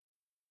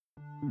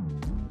Welcome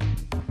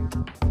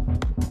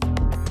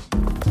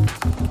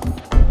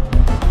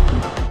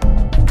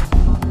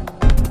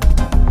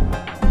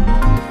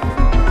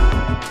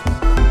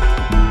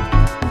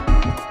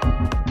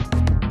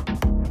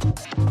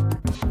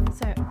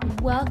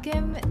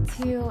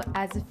to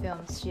As a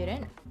Film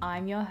Student.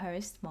 I'm your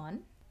host,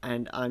 Mon.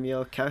 And I'm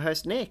your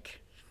co-host,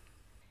 Nick.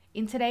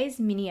 In today's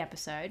mini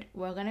episode,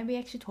 we're going to be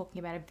actually talking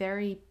about a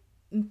very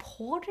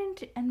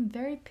important and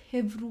very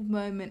pivotal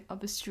moment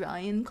of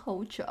Australian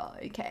culture,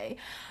 okay?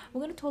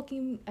 We're going to be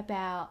talking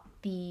about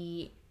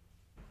the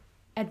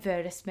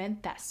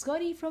advertisement that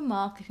Scotty from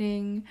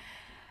marketing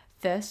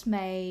first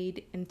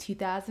made in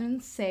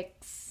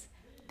 2006.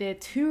 The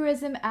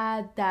tourism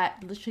ad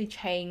that literally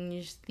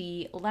changed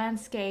the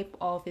landscape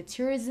of the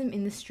tourism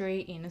industry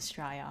in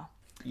Australia.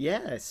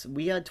 Yes,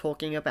 we are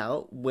talking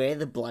about Where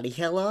the Bloody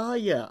Hell Are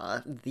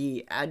Ya?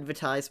 The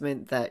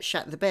advertisement that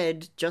shat the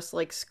bed, just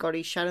like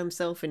Scotty shat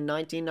himself in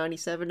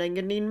 1997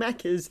 Engadine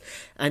Macca's.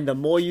 And the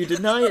more you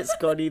deny it,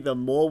 Scotty, the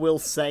more we'll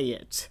say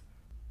it.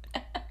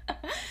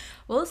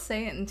 We'll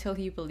say it until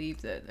he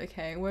believes it,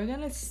 okay? We're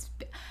gonna...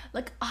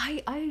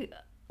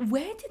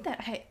 Where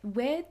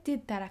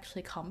did that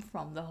actually come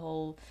from? The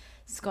whole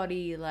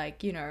Scotty,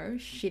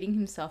 shitting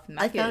himself in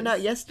Macca's? I found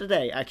out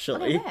yesterday,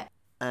 actually. Oh,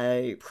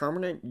 a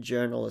prominent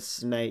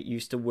journalist's mate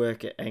used to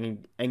work at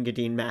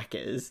Engadine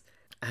Macca's,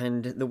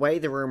 and the way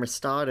the rumour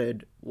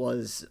started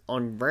was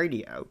on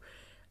radio.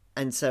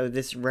 And so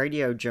this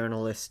radio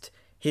journalist,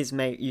 his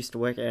mate used to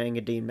work at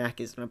Engadine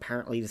Macca's, and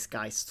apparently this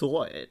guy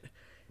saw it.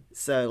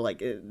 So,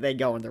 they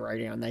go on the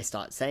radio and they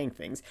start saying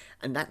things.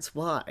 And that's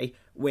why,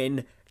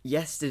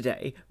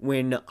 yesterday,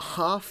 when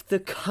half the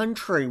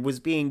country was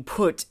being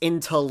put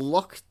into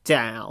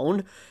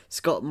lockdown,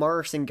 Scott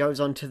Morrison goes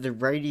onto the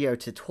radio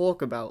to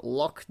talk about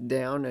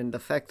lockdown and the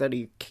fact that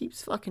he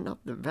keeps fucking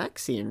up the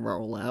vaccine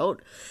rollout.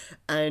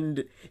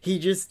 And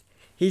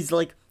he's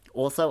like,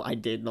 also, I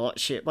did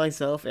not shit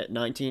myself at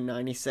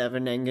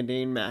 1997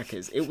 Engadine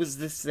Macca's. It was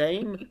the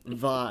same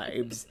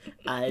vibes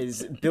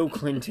as Bill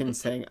Clinton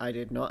saying, I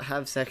did not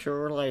have sexual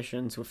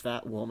relations with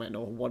that woman,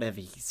 or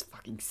whatever he's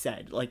fucking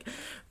said.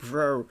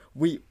 Bro,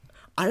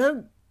 I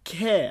don't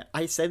care.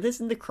 I said this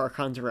in the Croc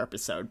Hunter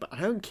episode, but I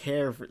don't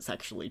care if it's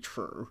actually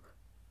true.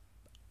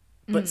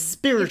 But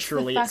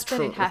spiritually, it's true.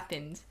 It's the fact that it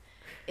happened.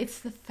 It's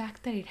the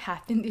fact that it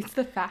happened. It's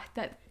the fact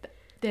that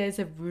there's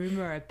a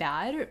rumor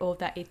about it or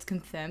that it's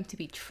confirmed to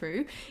be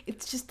true.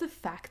 It's just the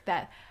fact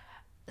that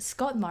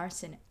Scott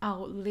Morrison,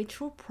 our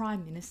literal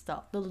prime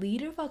minister, the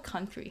leader of our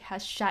country,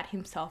 has shat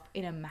himself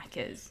in a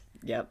Macca's.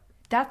 Yep.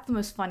 That's the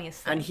most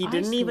funniest thing. And he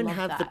didn't even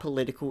have the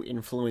political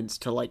influence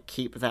to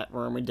keep that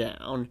rumor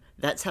down.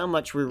 That's how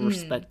much we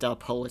respect our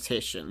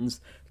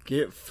politicians.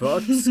 Get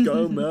fucked,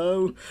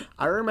 ScoMo.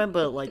 I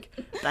remember,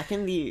 back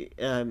in the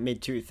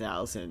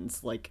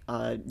mid-2000s,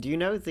 do you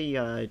know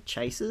the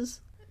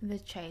Chasers? The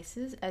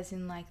Chasers, as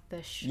in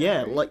the show?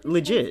 Yeah,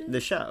 legit,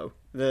 the show.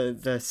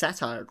 The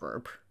satire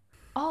group.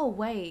 Oh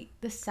wait,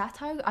 the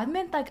satire? I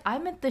meant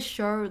the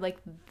show,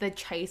 the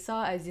Chaser,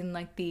 as in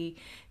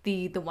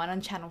the one on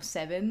Channel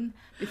 7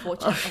 before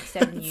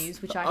 7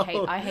 News, which I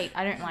hate.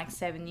 I don't like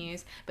 7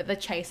 News, but the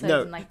Chaser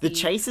is in the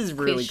Chaser's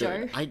really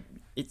good.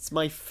 It's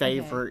my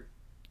favorite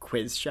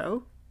quiz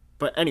show.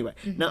 But anyway,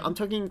 no, I'm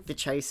talking the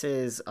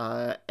Chasers,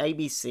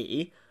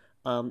 ABC.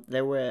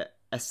 They were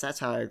a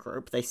satire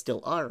group. They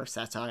still are a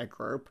satire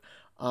group.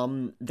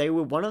 They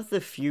were one of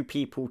the few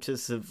people to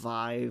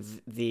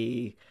survive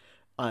the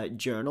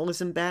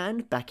journalism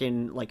ban back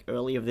in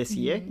early of this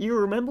year. You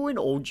remember when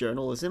all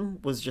journalism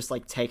was just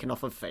taken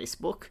off of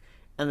Facebook,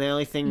 and the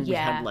only thing we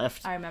had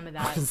left, I remember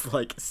that,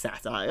 was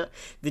satire.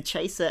 The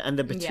Chaser and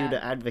the Batuta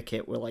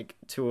Advocate were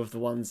two of the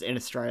ones in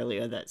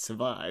Australia that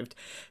survived.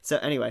 So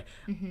anyway,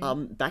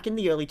 back in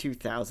the early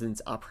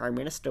 2000s, our Prime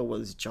Minister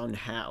was John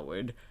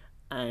Howard.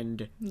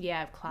 And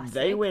classic.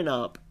 They went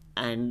up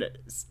and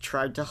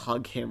tried to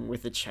hug him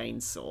with a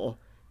chainsaw.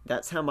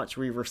 That's how much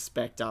we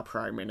respect our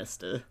Prime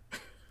Minister.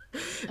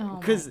 Oh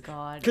my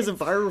God. Because a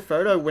viral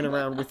photo went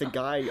around with a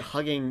guy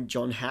hugging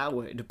John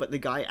Howard, but the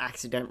guy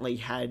accidentally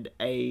had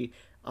a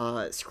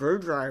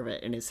screwdriver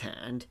in his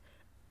hand.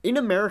 In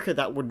America,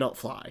 that would not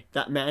fly.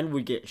 That man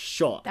would get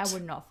shot. That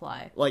would not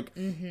fly.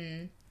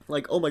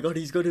 Oh my God,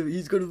 he's got a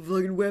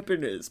fucking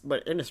weapon.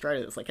 But in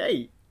Australia, it's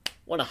hey,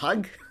 want a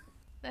hug?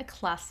 A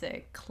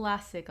classic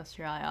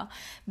Australia.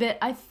 But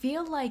I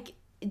feel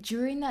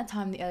during that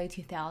time, the early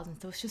 2000s,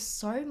 there was just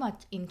so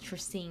much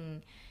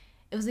interesting.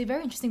 It was a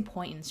very interesting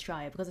point in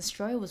Australia because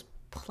Australia was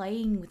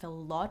playing with a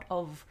lot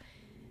of.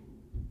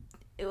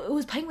 It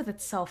was playing with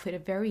itself in a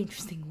very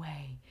interesting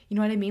way. You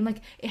know what I mean?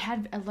 It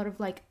had a lot of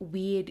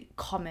weird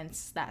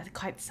comments that are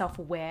quite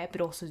self-aware but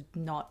also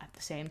not at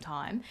the same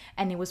time.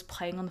 And it was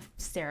playing on the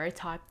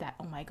stereotype that,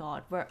 oh my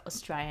God, we're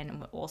Australian and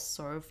we're all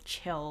so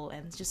chill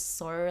and just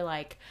so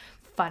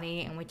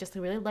funny and we're just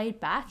really laid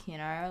back,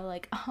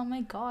 oh my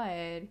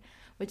God,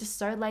 we're just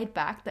so laid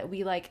back that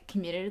we like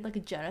committed like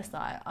a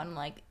genocide on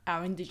like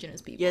our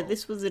indigenous people. Yeah,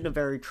 this was in a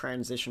very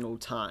transitional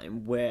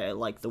time where,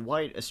 like, the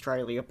White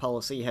Australia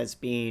policy has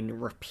been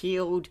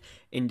repealed,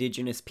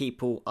 Indigenous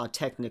people are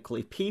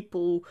technically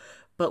people,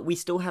 but we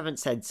still haven't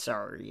said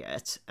sorry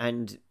yet.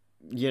 And,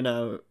 you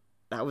know,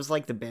 that was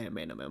like the bare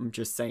minimum,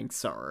 just saying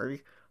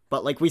sorry.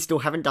 But, like, we still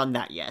haven't done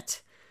that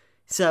yet.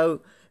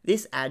 So,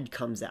 this ad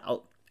comes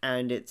out,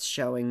 and it's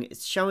showing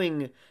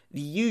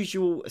the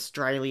usual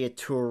Australia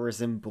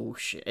tourism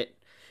bullshit.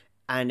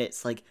 And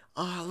it's like,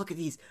 oh, look at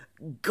these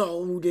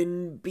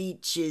golden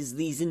beaches,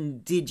 these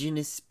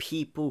indigenous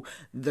people,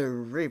 the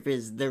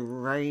rivers, the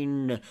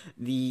rain,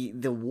 the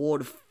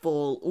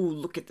waterfall. Oh,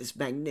 look at this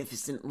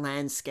magnificent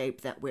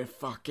landscape that we're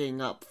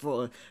fucking up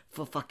for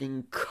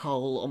fucking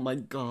coal. Oh my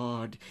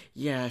god,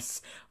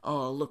 yes.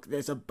 Oh, look,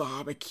 there's a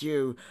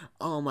barbecue.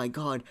 Oh my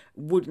god,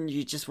 wouldn't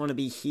you just want to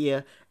be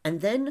here?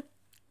 And then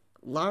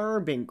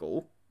Lara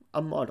Bingle,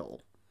 a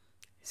model,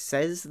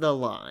 says the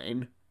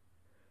line,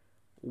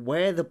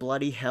 "Where the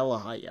bloody hell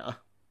are ya?"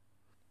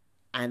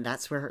 And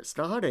that's where it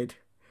started.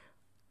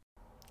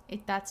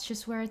 That's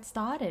just where it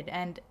started.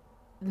 And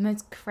the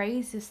most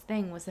craziest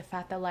thing was the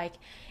fact that like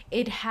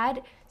it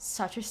had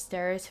such a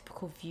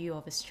stereotypical view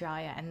of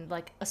Australia, and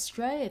like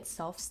Australia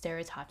itself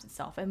stereotypes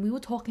itself. And we were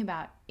talking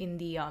about in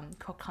the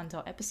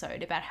Crocodile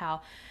episode about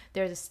how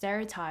there's a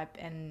stereotype,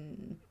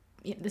 and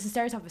there's a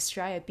stereotype of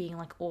Australia being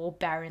like all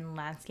barren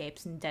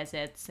landscapes and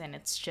deserts, and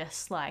it's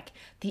just like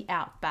the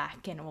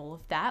outback and all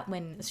of that,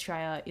 when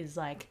Australia is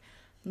like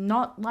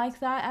not like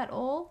that at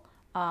all.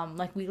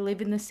 Like we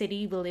live in the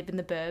city, we live in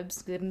the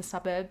burbs, we live in the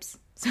suburbs.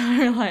 So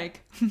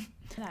like,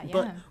 yeah.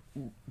 But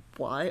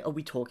why are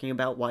we talking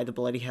about Why the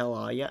Bloody Hell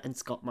Are Ya and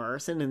Scott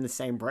Morrison in the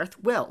same breath?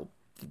 Well,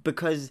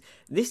 because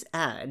this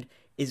ad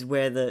is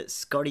where the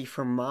Scotty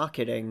from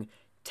marketing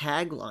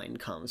tagline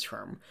comes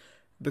from.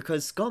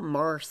 Because Scott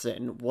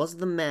Morrison was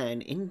the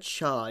man in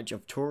charge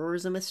of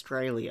Tourism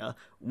Australia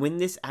when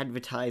this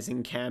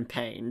advertising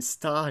campaign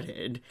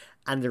started.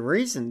 And the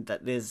reason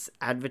that this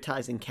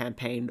advertising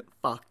campaign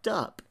fucked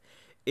up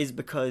is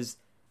because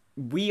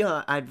we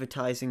are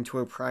advertising to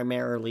a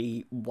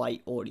primarily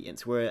white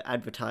audience. We're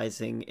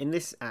advertising in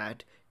this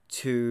ad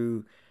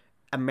to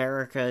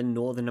America,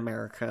 Northern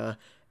America,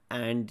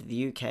 and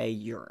the UK,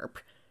 Europe.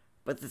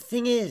 But the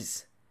thing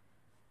is,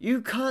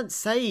 you can't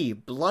say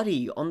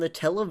bloody on the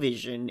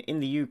television in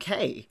the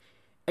UK,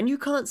 and you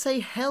can't say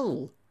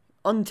hell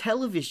on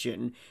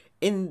television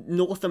in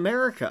North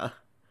America.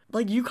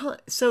 Like, you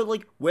can't, so,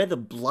 like, where the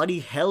bloody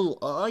hell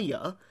are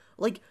ya?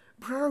 Like,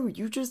 bro,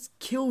 you just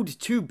killed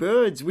two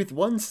birds with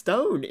one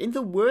stone in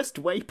the worst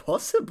way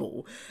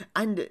possible.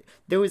 And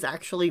there was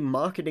actually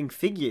marketing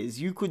figures.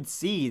 You could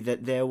see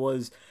that there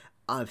was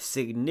a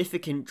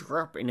significant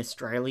drop in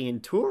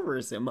Australian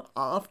tourism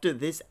after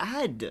this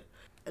ad.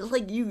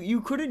 Like,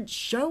 you couldn't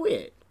show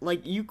it.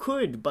 Like, you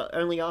could, but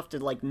only after,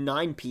 like,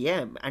 9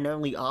 p.m. and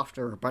only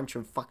after a bunch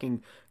of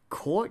fucking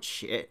court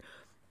shit.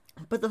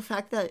 But the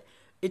fact that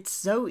it's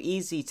so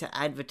easy to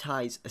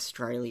advertise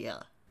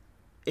Australia.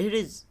 It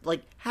is,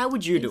 like, how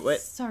would you do it?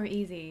 It's so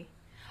easy.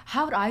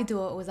 How would I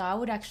do it was I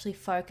would actually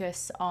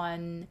focus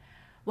on,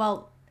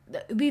 well,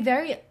 it'd be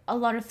a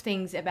lot of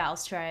things about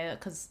Australia,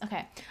 because,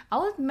 okay, I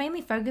would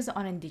mainly focus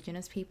on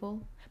Indigenous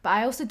people, but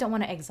I also don't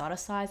want to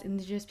exoticize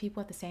Indigenous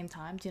people at the same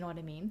time. Do you know what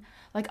I mean?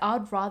 Like, I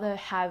would rather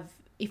have,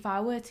 if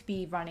I were to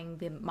be running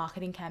the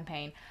marketing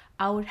campaign,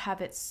 I would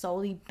have it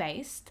solely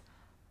based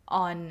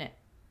on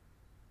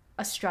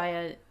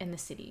Australia in the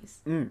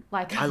cities.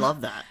 Like, I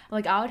love that.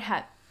 Like, I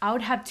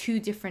would have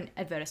two different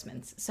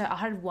advertisements. So I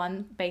had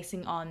one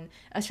basing on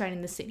Australia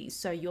in the cities.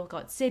 So you've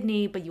got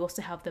Sydney, but you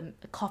also have the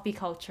coffee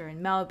culture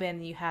in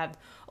Melbourne. You have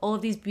all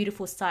of these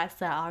beautiful sites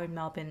that are in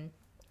Melbourne,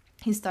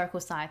 historical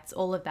sites,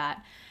 all of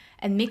that.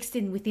 And mixed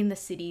in within the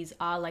cities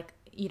are like,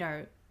 you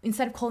know,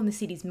 instead of calling the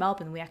cities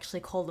Melbourne, we actually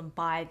call them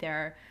by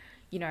their,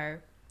 you know,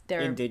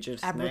 their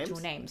Indigenous Aboriginal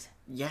names.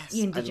 Yes,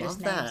 Indigenous I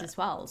love names that. as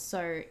well.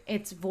 So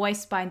it's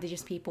voiced by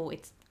Indigenous people.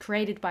 It's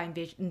created by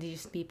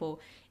Indigenous people.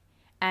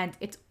 And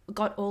it's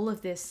got all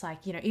of this,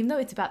 like, you know, even though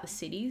it's about the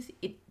cities,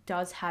 it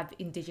does have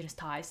Indigenous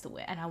ties to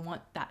it. And I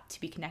want that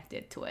to be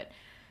connected to it.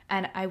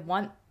 And I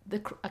want the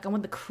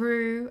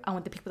crew, I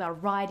want the people that are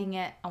writing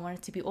it, I want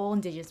it to be all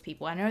Indigenous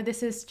people. I know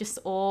this is just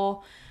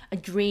all a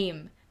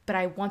dream, but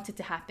I want it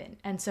to happen.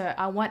 And so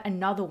I want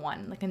another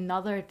one, like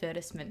another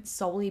advertisement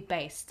solely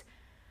based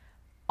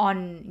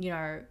on, you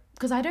know,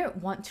 because I don't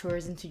want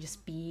tourism to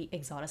just be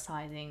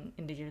exoticizing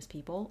Indigenous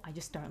people. I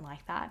just don't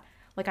like that.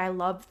 Like, I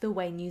love the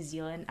way New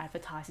Zealand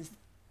advertises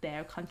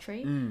their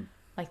country.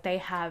 Like, they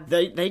have...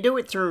 They do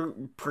it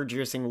through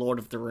producing Lord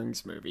of the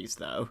Rings movies,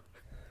 though.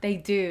 They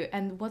do.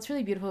 And what's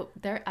really beautiful,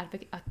 their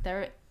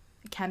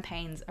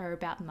campaigns are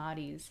about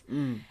Māoris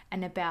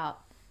and about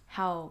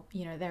how,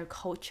 you know, their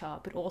culture,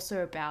 but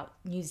also about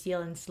New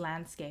Zealand's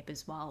landscape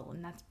as well.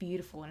 And that's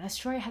beautiful. And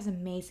Australia has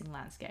amazing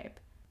landscape.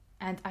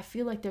 And I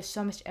feel like there's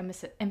so much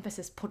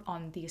emphasis put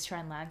on the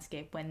Australian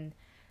landscape when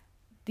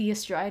the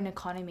Australian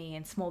economy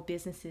and small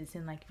businesses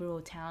in like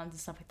rural towns and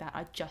stuff like that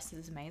are just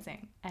as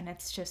amazing. And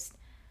it's just,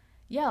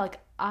 yeah, like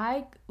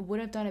I would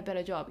have done a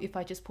better job if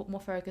I just put more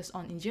focus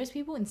on Indigenous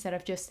people instead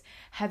of just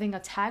having a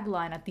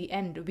tagline at the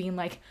end being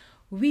like,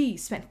 we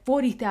spent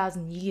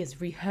 40,000 years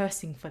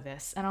rehearsing for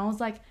this. And I was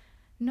like,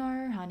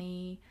 no,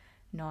 honey,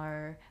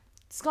 no.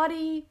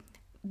 Scotty,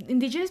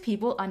 Indigenous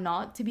people are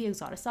not to be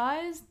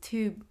exoticized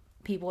to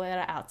people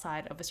that are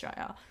outside of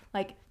Australia.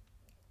 Like,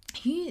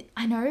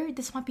 I know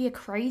this might be a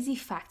crazy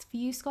fact for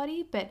you,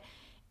 Scotty, but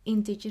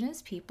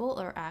Indigenous people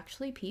are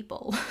actually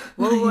people.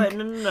 Well, Like,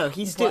 no.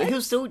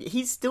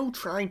 He's still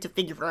trying to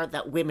figure out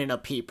that women are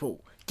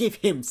people. Give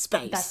him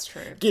space. That's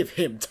true. Give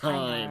him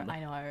time.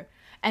 I know.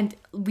 And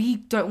we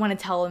don't want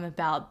to tell them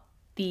about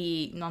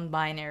the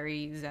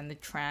non-binaries and the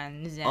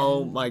trans and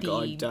Oh my the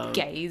God, don't.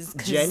 gays,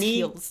 because Jenny-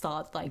 he'll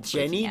start like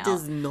Jenny freaking out.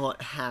 does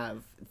not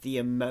have the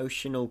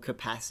emotional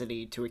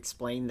capacity to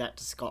explain that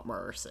to Scott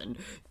Morrison.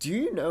 Do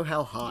you know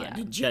how hard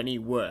Yeah. Jenny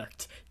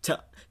worked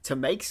to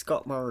make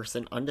Scott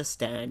Morrison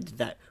understand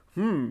that,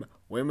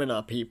 women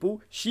are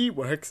people? She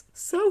works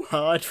so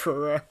hard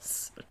for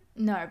us.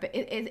 No, but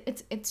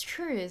it's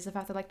true is the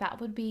fact that like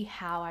that would be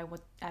how I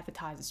would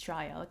advertise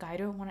Australia. Like I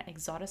don't want to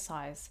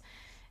exoticize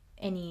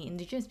any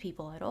Indigenous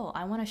people at all.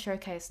 I want to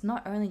showcase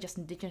not only just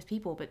Indigenous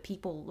people, but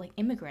people like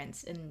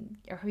immigrants and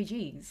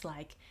refugees.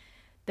 Like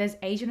there's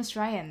Asian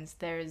Australians,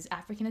 there's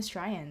African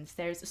Australians,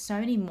 there's so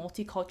many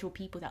multicultural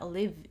people that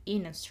live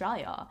in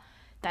Australia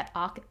that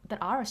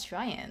are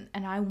Australian,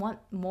 and I want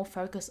more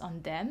focus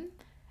on them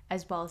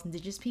as well as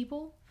Indigenous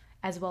people,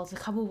 as well as a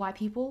couple of white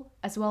people,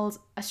 as well as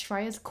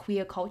Australia's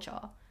queer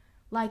culture.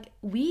 Like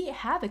we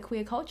have a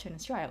queer culture in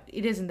Australia.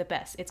 It isn't the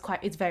best. It's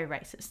very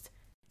racist.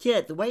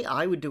 Yeah, the way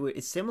I would do it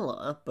is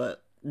similar,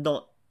 but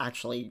not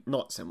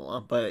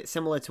similar, but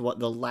similar to what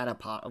the latter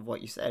part of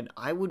what you said.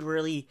 I would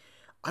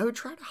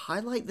try to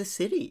highlight the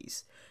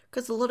cities.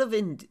 Because a lot of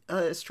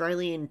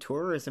Australian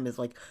tourism is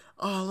like,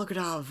 oh, look at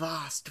our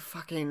vast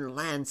fucking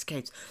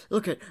landscapes.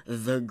 Look at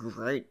the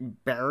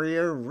Great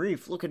Barrier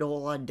Reef. Look at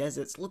all our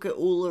deserts. Look at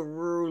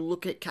Uluru.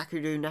 Look at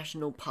Kakadu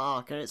National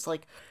Park. And it's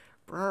like,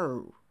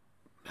 bro,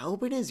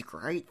 Melbourne is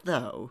great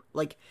though.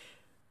 Like,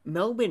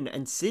 Melbourne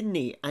and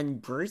Sydney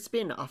and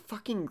Brisbane are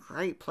fucking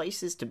great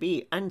places to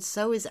be, and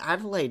so is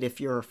Adelaide if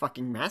you're a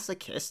fucking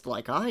masochist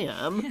like I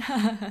am.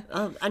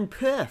 And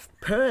Perth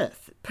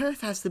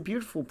has the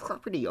beautiful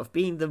property of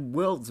being the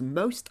world's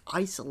most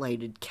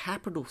isolated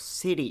capital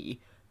city.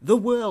 The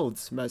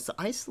world's most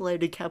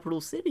isolated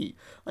capital city.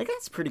 Like,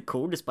 that's pretty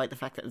cool, despite the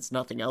fact that there's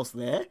nothing else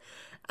there.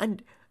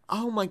 And,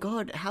 oh my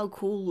god, how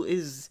cool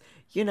is,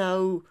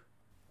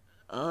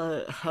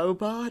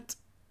 Hobart?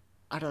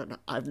 I don't know.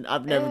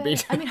 I've never been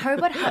to... I mean,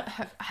 Hobart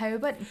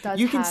does.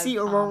 You can have, see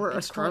Aurora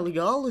it's called-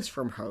 Australis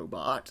from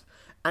Hobart.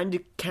 And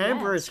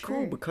Canberra is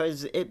cool true.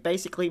 because it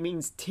basically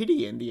means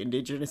titty in the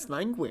Indigenous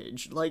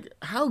language. Like,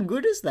 how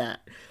good is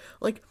that?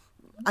 Like,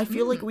 I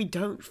feel like we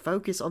don't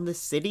focus on the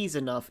cities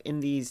enough in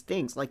these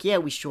things. Like, yeah,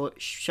 we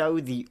show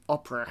the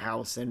Opera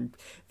House and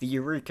the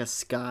Eureka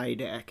Sky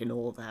Deck and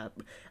all that.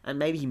 And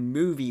maybe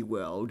Movie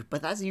World.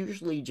 But that's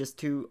usually just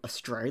to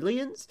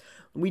Australians.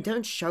 We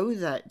don't show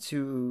that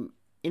to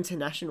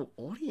international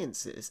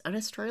audiences, and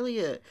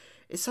Australia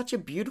is such a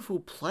beautiful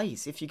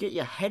place if you get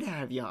your head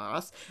out of your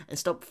ass and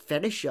stop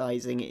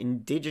fetishizing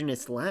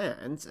Indigenous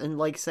lands and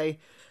like say,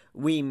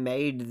 we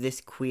made this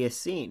queer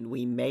scene,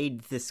 we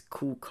made this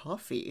cool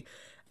coffee.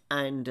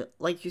 And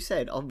like you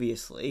said,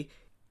 obviously,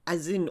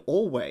 as in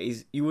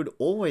always, you would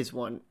always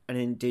want an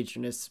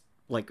Indigenous,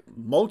 like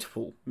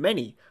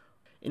many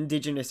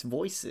Indigenous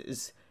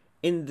voices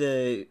in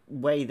the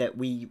way that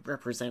we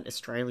represent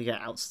Australia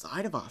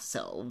outside of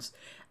ourselves.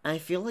 And I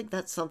feel like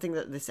that's something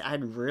that this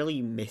ad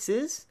really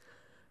misses,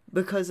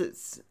 because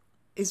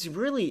it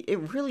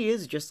really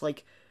is just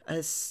like a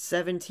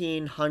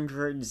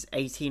 1700s,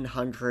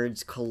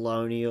 1800s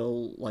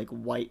colonial, like,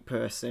 white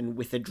person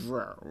with a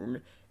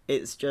drone.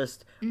 It's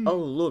just, oh,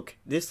 look,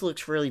 this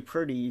looks really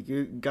pretty,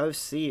 you go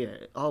see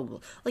it.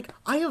 Oh, like,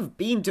 I have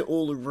been to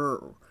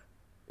Uluru.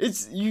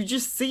 You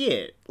just see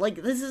it. Like,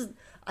 this is...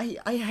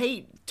 I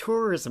hate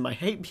tourism. I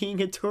hate being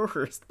a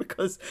tourist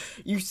because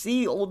you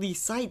see all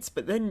these sites,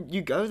 but then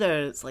you go there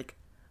and it's like,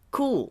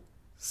 cool,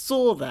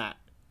 saw that.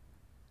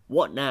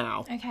 What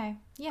now? Okay,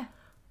 yeah,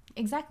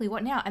 exactly.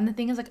 What now? And the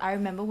thing is, like, I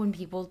remember when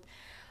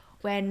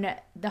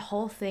the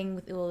whole thing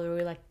with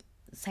Uluru, like,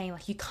 saying,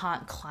 like, you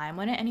can't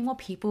climb on it anymore,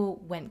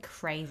 people went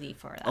crazy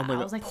for that. Oh my god,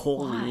 I was like,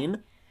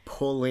 Pauline.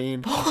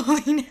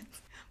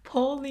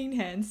 Pauline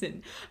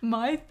Hanson,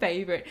 my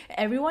favorite.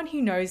 Everyone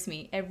who knows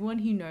me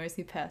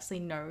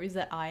personally knows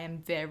that I am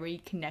very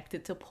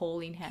connected to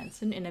Pauline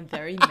Hanson in a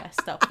very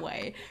messed up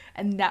way.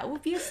 And that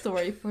would be a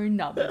story for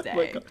another day. Oh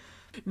my God.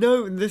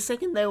 No, the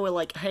second they were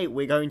like, hey,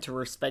 we're going to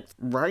respect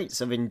rights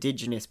of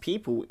Indigenous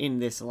people in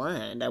this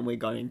land and we're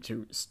going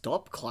to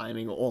stop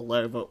climbing all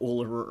over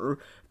Uluru,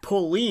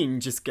 Pauline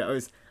just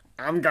goes,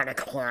 I'm gonna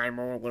climb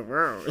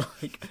Uluru.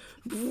 Like,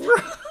 bro...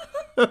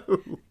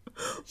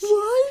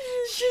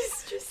 Why?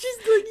 She's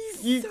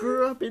like, you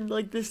grew up in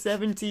like the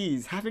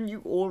 70s. Haven't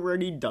you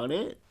already done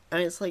it?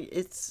 And it's like,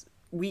 it's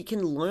we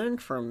can learn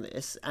from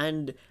this,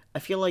 and I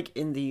feel like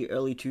in the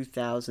early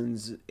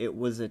 2000s, it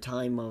was a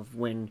time of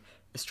when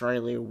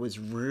Australia was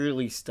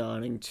really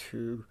starting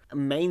to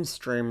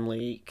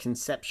mainstreamly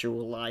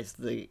conceptualize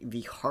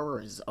the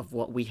horrors of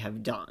what we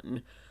have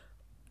done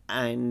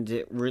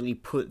and really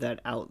put that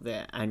out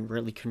there and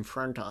really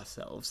confront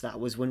ourselves. That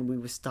was when we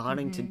were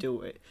starting to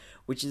do it,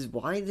 which is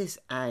why this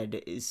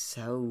ad is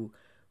so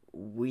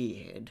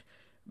weird,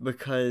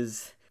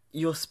 because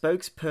your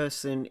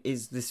spokesperson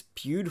is this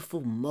beautiful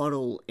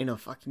model in a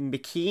fucking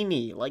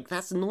bikini. Like,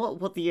 that's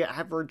not what the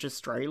average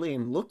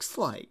Australian looks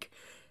like.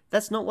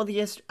 That's not what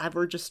the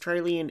average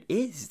Australian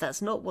is.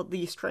 That's not what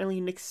the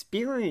Australian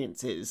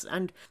experience is.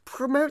 And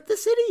promote the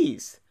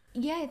cities.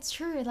 Yeah, it's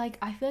true. Like,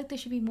 I feel like there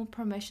should be more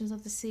promotions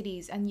of the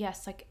cities. And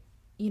yes, like,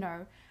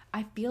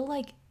 I feel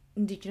like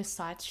Indigenous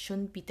sites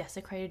shouldn't be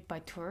desecrated by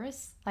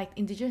tourists. Like,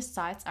 Indigenous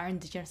sites are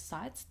Indigenous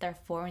sites. They're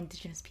for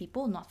Indigenous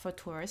people, not for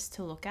tourists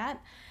to look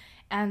at.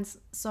 And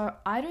so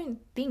I don't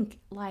think,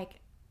 like,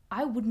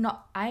 I would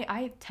not,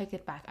 I take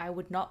it back. I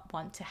would not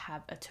want to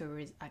have a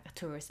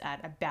tourist ad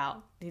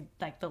about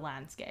the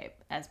landscape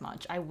as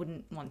much. I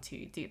wouldn't want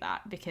to do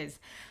that because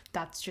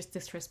that's just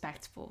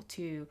disrespectful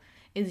to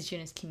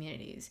Indigenous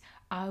communities.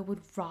 I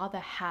would rather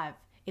have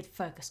it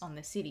focus on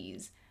the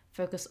cities,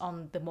 focus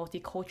on the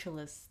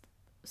multiculturalist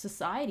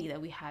society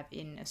that we have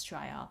in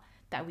Australia,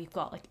 that we've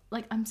got.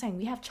 Like I'm saying,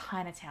 we have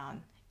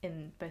Chinatown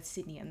in both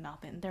Sydney and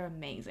Melbourne. They're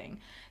amazing.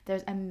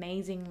 There's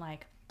amazing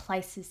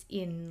places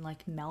in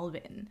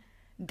Melbourne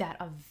that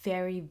are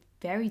very,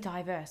 very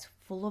diverse,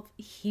 full of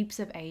heaps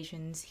of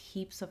Asians,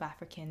 heaps of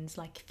Africans.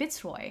 Like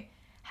Fitzroy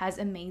has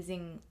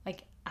amazing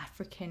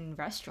African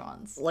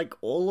restaurants. Like,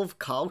 all of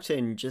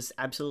Carlton just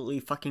absolutely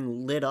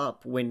fucking lit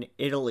up when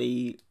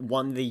Italy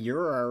won the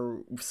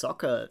Euro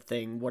soccer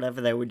thing,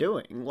 whatever they were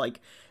doing. Like,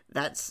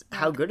 that's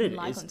how good it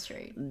Lygon is.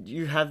 Street.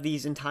 You have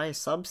these entire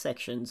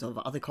subsections of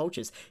other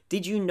cultures.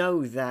 Did you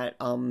know that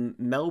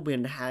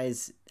Melbourne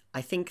has,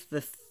 I think,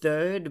 the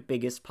third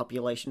biggest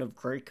population of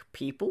Greek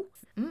people?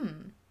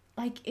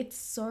 It's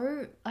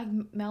so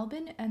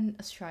Melbourne and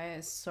Australia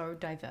is so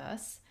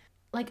diverse.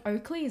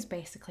 Oakley is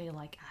basically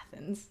like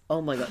Athens.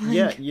 Oh my god,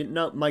 yeah,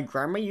 my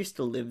grandma used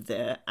to live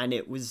there, and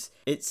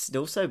it's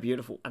still so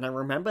beautiful. And I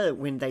remember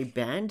when they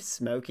banned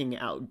smoking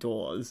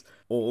outdoors,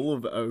 all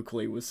of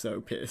Oakley was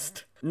so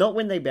pissed. Not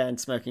when they banned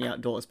smoking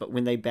outdoors, but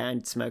when they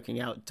banned smoking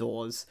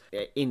outdoors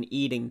in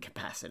eating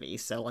capacity.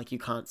 So, you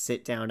can't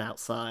sit down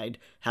outside,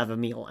 have a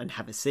meal, and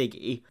have a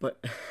ciggy.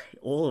 But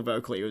all of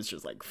Oakley was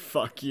just like,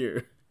 fuck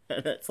you.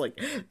 And it's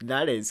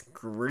that is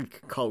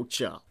Greek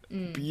culture.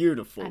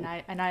 Beautiful.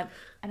 And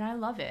I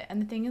love it.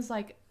 And the thing is,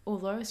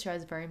 although Australia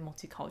is very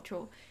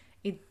multicultural,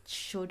 it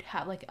should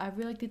have I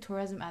really like the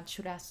tourism ad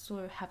should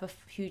also have a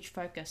huge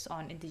focus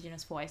on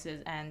Indigenous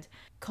voices and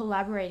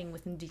collaborating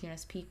with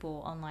Indigenous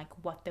people on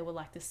what they would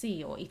like to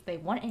see, or if they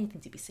want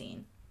anything to be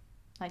seen.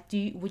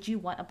 Would you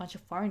want a bunch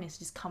of foreigners to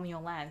just come on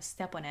your land,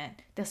 step on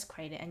it,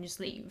 desecrate it, and just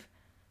leave?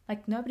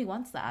 Nobody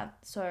wants that.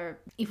 So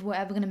if we're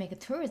ever going to make a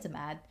tourism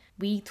ad,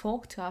 we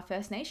talk to our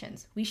First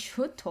Nations. We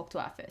should talk to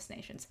our First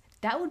Nations.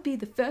 That would be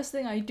the first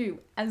thing I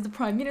do as the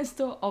Prime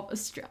Minister of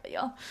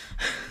Australia.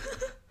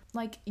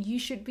 You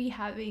should be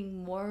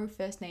having more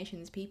First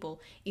Nations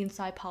people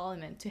inside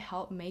Parliament to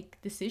help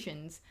make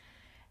decisions.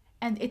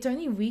 And it's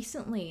only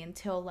recently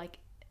until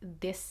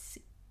this,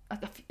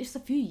 just a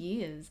few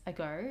years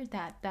ago,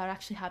 that they'll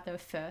actually have their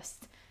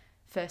First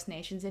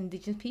Nations and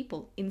Indigenous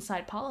people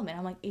inside Parliament.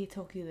 I'm it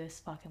took you this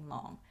fucking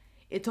long.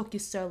 It took you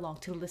so long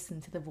to listen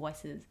to the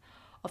voices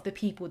of the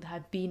people that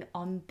have been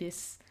on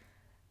this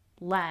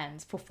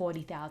land for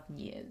 40,000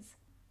 years.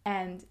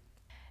 And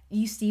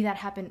you see that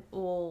happen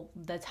all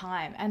the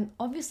time. And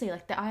obviously,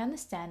 I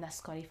understand that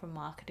Scotty from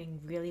marketing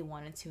really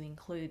wanted to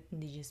include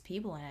Indigenous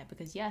people in it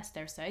because, yes,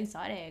 they're so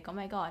exotic. Oh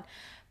my God.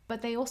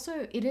 But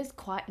it is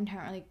quite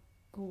inherently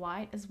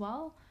white as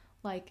well.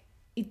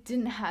 It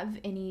didn't have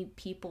any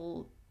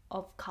people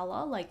of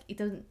color. It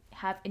doesn't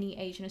have any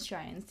Asian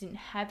Australians, didn't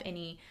have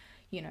any,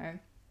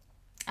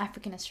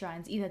 African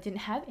Australians either, didn't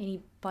have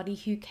anybody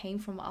who came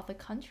from other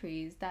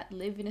countries that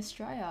live in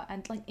Australia.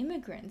 And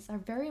immigrants are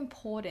very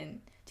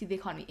important to the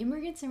economy.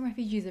 Immigrants and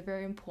refugees are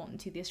very important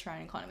to the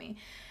Australian economy.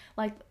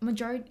 A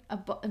majority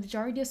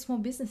of small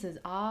businesses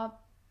are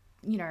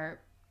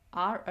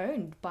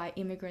owned by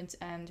immigrants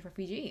and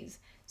refugees.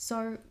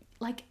 So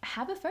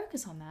have a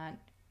focus on that.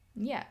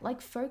 Yeah,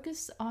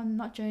 focus on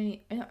not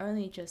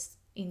only just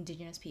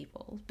Indigenous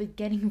people, but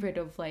getting rid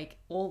of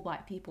all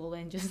white people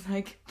and just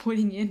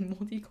putting in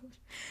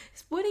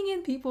putting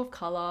in people of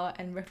color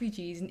and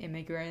refugees and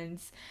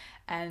immigrants.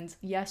 And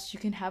yes, you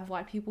can have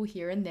white people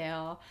here and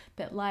there,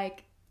 but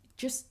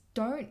just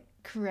don't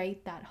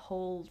create that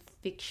whole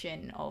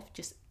fiction of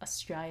just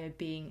Australia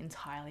being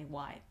entirely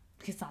white,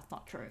 because that's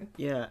not true.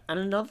 Yeah, and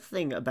another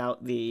thing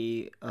about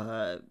the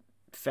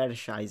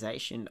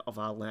fetishization of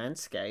our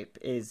landscape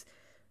is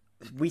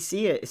we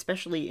see it,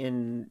 especially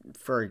in,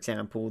 for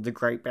example, the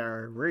Great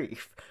Barrier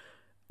Reef.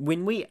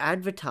 When we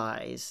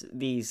advertise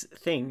these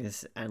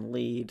things and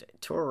lead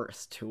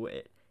tourists to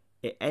it,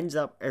 it ends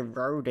up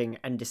eroding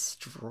and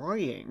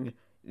destroying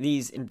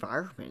these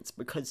environments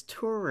because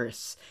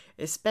tourists,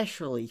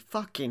 especially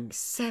fucking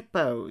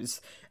seppos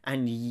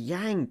and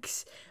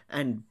Yanks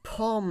and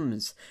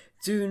Poms,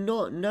 do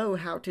not know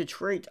how to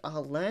treat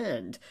our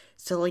land.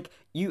 So, like,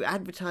 you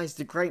advertise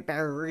the Great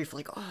Barrier Reef,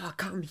 like, oh,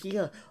 come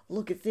here,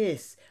 look at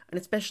this.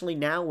 And especially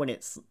now when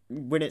it's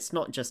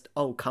not just,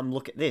 oh, come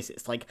look at this.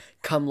 It's like,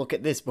 come look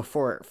at this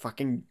before it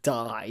fucking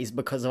dies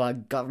because our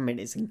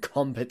government is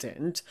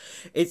incompetent.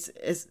 It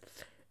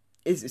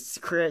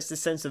creates a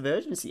sense of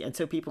urgency, and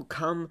so people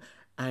come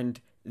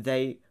and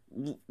they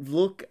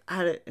look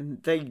at it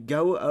and they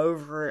go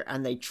over it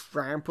and they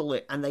trample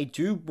it and they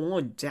do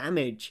more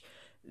damage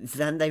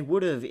than they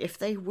would have if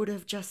they would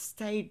have just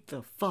stayed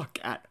the fuck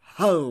at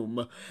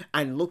home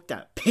and looked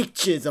at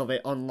pictures of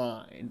it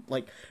online.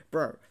 Like,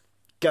 bro,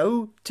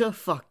 go to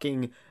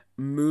fucking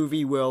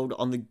Movie World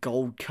on the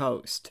Gold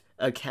Coast,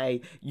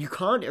 okay? You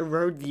can't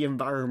erode the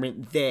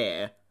environment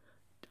there,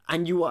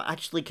 and you are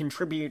actually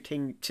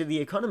contributing to the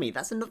economy.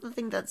 That's another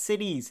thing that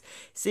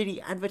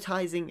city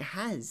advertising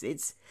has.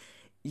 It's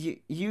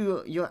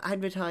you're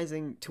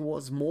advertising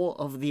towards more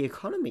of the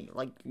economy.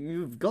 Like,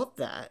 you've got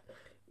that.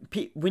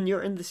 When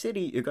you're in the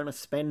city, you're gonna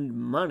spend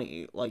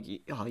money. Like,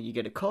 you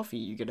get a coffee,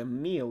 you get a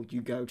meal,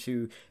 you go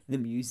to the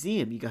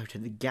museum, you go to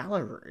the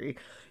gallery.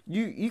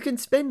 You can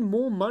spend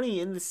more money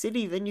in the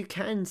city than you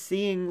can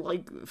seeing,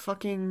 like,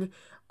 fucking,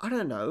 I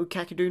don't know,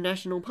 Kakadu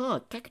National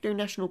Park. Kakadu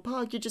National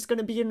Park, you're just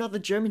gonna be another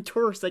German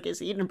tourist that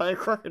gets eaten by a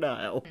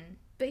crocodile.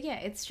 But yeah,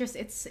 it's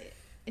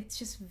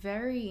just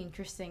very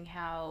interesting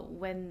how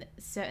when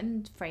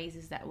certain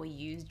phrases that were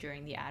used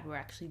during the ad were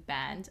actually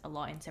banned a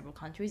lot in several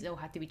countries, it all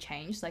had to be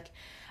changed. Like,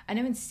 I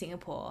know in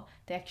Singapore,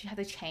 they actually had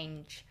to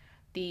change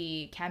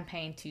the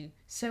campaign to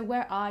 "So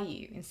where are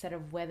you?" instead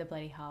of "Where the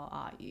bloody hell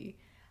are you?"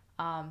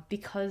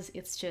 Because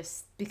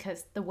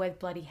the word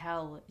bloody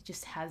hell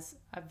just has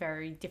a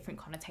very different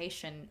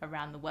connotation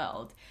around the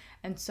world.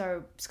 And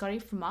so Scotty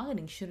from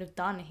marketing should have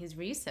done his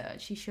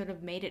research. He should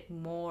have made it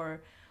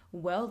more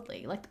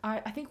worldly. Like,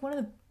 I think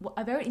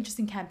a very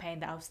interesting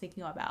campaign that I was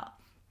thinking about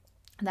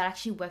that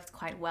actually worked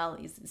quite well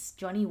is this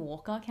Johnny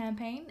Walker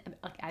campaign,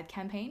 like ad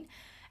campaign.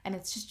 And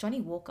it's just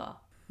Johnny Walker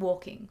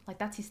walking. Like,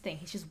 that's his thing.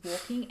 He's just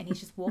walking, and he's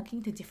just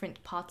walking to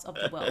different parts of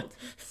the world.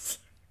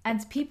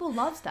 And people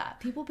love that.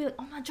 People be like,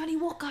 oh my, Johnny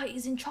Walker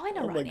is in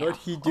China right now. Oh my god,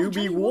 he do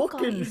be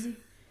walking.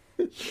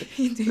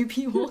 He do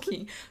be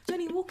walking.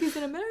 Johnny Walker's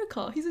in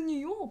America. He's in New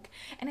York.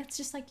 And it's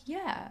just like,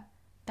 yeah,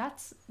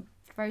 that's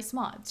very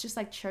smart. It's just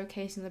like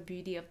showcasing the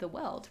beauty of the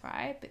world,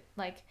 right? But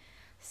like,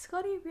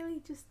 Scotty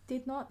really just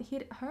did not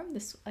hit home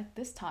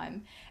this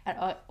time. And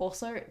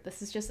also,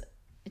 this is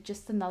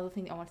just another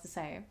thing I wanted to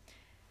say.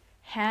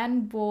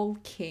 Handball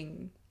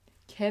King,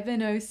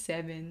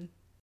 Kevin07.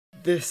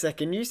 The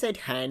second you said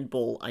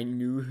handball, I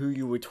knew who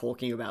you were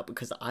talking about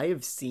because I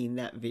have seen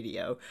that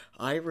video.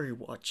 I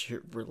rewatch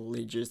it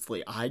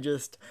religiously.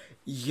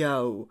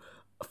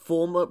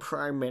 Former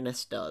Prime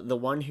Minister, the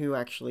one who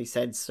actually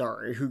said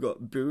sorry, who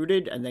got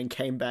booted and then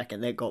came back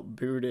and then got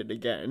booted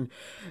again.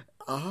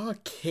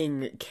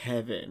 King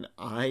Kevin.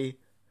 I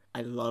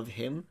love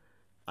him.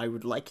 I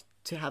would like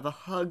to have a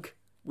hug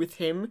with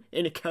him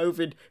in a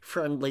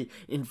COVID-friendly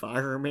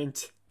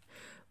environment.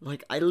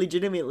 Like, I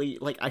legitimately,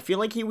 like, I feel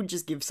like he would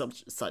just give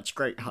such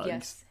great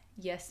hugs.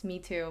 Yes, me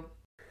too.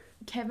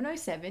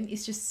 Kevin07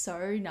 is just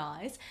so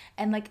nice.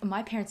 And, like,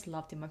 my parents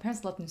loved him. My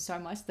parents loved him so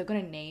much. They're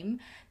going to name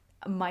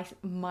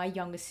my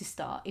younger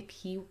sister,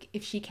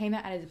 if she came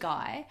out as a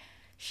guy,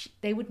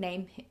 they would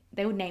name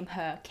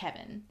her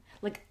Kevin.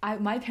 Like,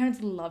 my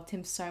parents loved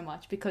him so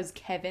much because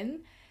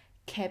Kevin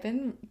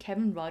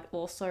Rudd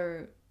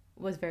also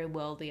was very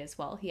worldly as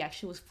well. He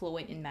actually was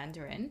fluent in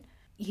Mandarin.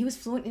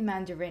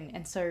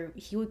 And so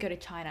he would go to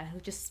China and he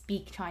would just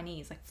speak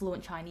Chinese, like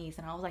fluent Chinese.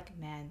 And I was like,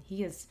 man,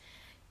 he is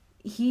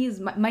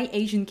my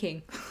Asian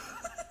king.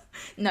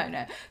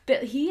 No.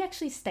 But he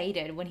actually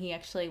stated when he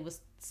actually was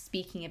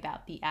speaking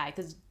about the ad,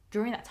 because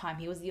during that time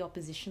he was the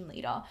opposition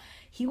leader,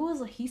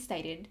 he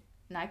stated,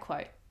 and I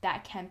quote,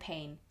 "That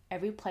campaign,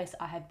 every place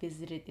I have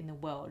visited in the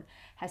world,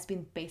 has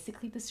been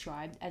basically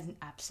described as an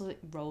absolute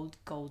rolled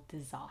gold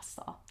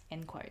disaster,"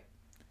 end quote.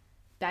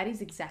 That is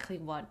exactly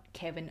what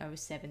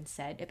Kevin07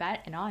 said about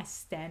it, and I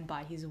stand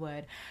by his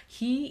word.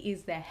 He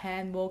is the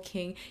handball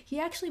king. He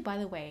actually, by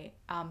the way,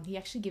 he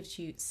actually gives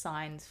you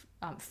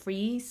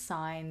free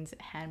signed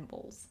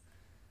handballs.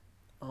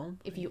 Oh,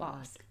 if you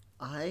ask.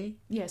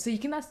 Yeah, so you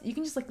can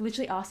just like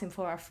literally ask him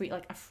for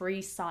a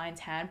free signed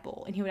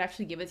handball, and he would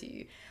actually give it to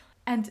you.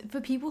 And for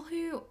people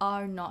who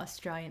are not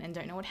Australian and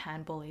don't know what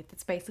handball is,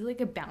 it's basically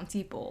like a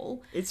bouncy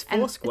ball. It's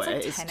four square.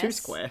 It's 2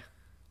 square.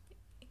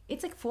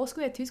 It's like 4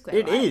 square, 2 square.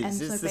 It right? is.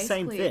 And it's so the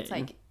same thing. It's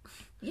like,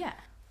 yeah.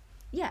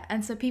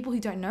 And so people who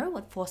don't know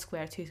what 4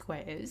 square, 2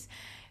 square is,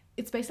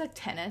 it's basically like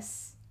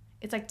tennis.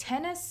 It's like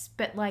tennis,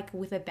 but like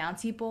with a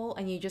bouncy ball,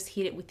 and you just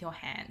hit it with your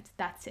hand.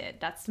 That's it.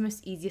 That's the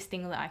most easiest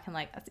thing that I can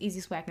that's the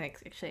easiest way I can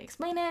actually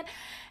explain it.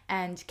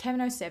 And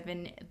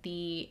Kevin07,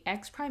 the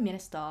ex-Prime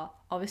Minister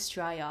of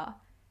Australia,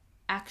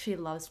 actually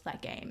loves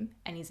that game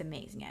and he's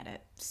amazing at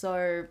it.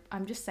 So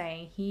I'm just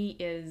saying he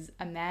is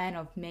a man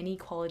of many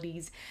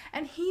qualities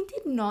and he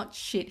did not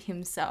shit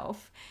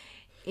himself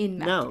in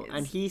Macca's. No,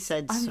 and he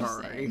said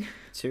sorry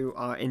to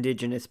our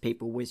indigenous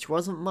people, which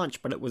wasn't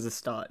much, but it was a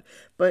start.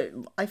 But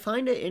I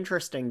find it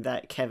interesting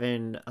that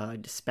Kevin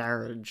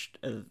disparaged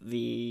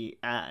the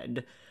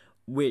ad,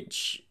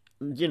 which,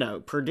 you know,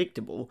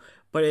 predictable,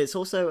 but it's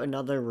also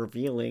another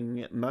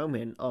revealing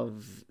moment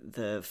of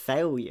the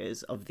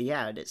failures of the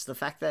ad. It's the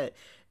fact that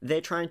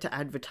they're trying to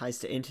advertise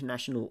to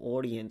international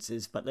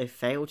audiences, but they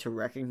fail to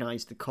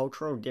recognize the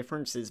cultural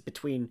differences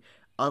between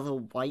other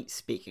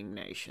white-speaking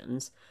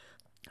nations.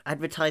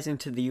 Advertising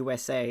to the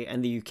USA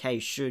and the UK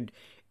should,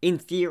 in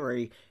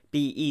theory,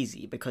 be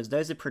easy, because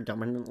those are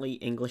predominantly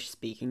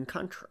English-speaking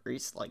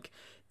countries. Like,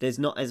 there's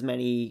not as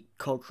many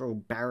cultural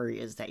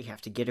barriers that you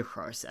have to get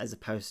across as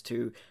opposed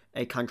to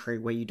a country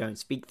where you don't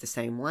speak the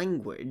same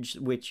language,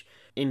 which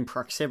in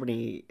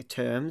proximity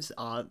terms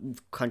are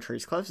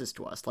countries closest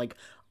to us. Like,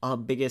 our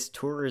biggest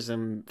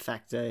tourism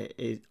factor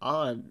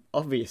are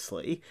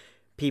obviously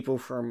people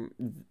from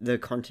the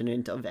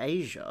continent of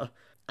Asia.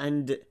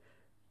 And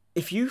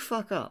if you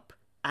fuck up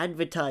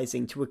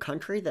advertising to a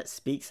country that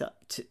speaks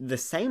up to the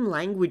same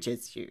language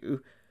as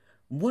you,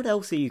 what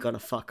else are you gonna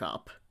fuck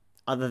up?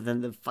 Other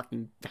than the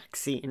fucking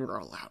vaccine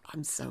rollout.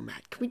 I'm so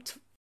mad. Can we...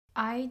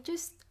 I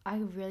just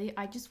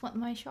want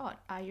my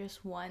shot. I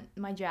just want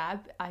my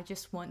jab. I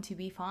just want to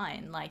be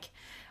fine. Like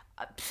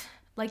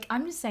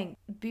I'm just saying,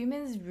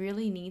 boomers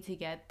really need to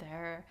get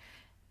their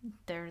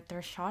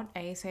shot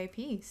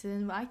ASAP so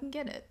then I can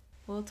get it.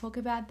 We'll talk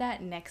about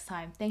that next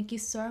time. Thank you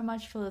so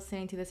much for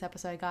listening to this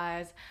episode,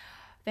 guys.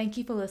 Thank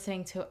you for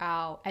listening to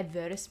our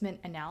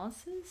advertisement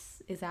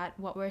analysis. Is that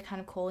what we're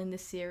kind of calling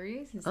this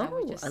series? Is that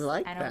we're just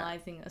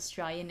analyzing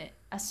that.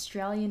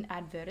 Australian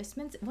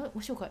advertisements? What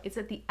should we call it? Is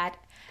it the ad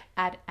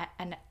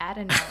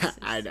analysis?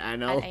 Ad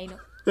anal.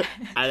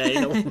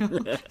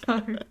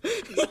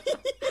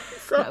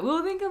 No,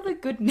 we'll think of a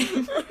good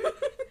name.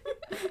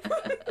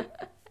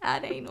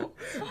 Ad anal.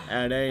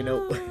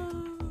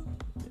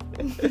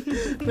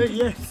 But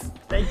yes,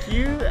 thank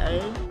you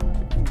and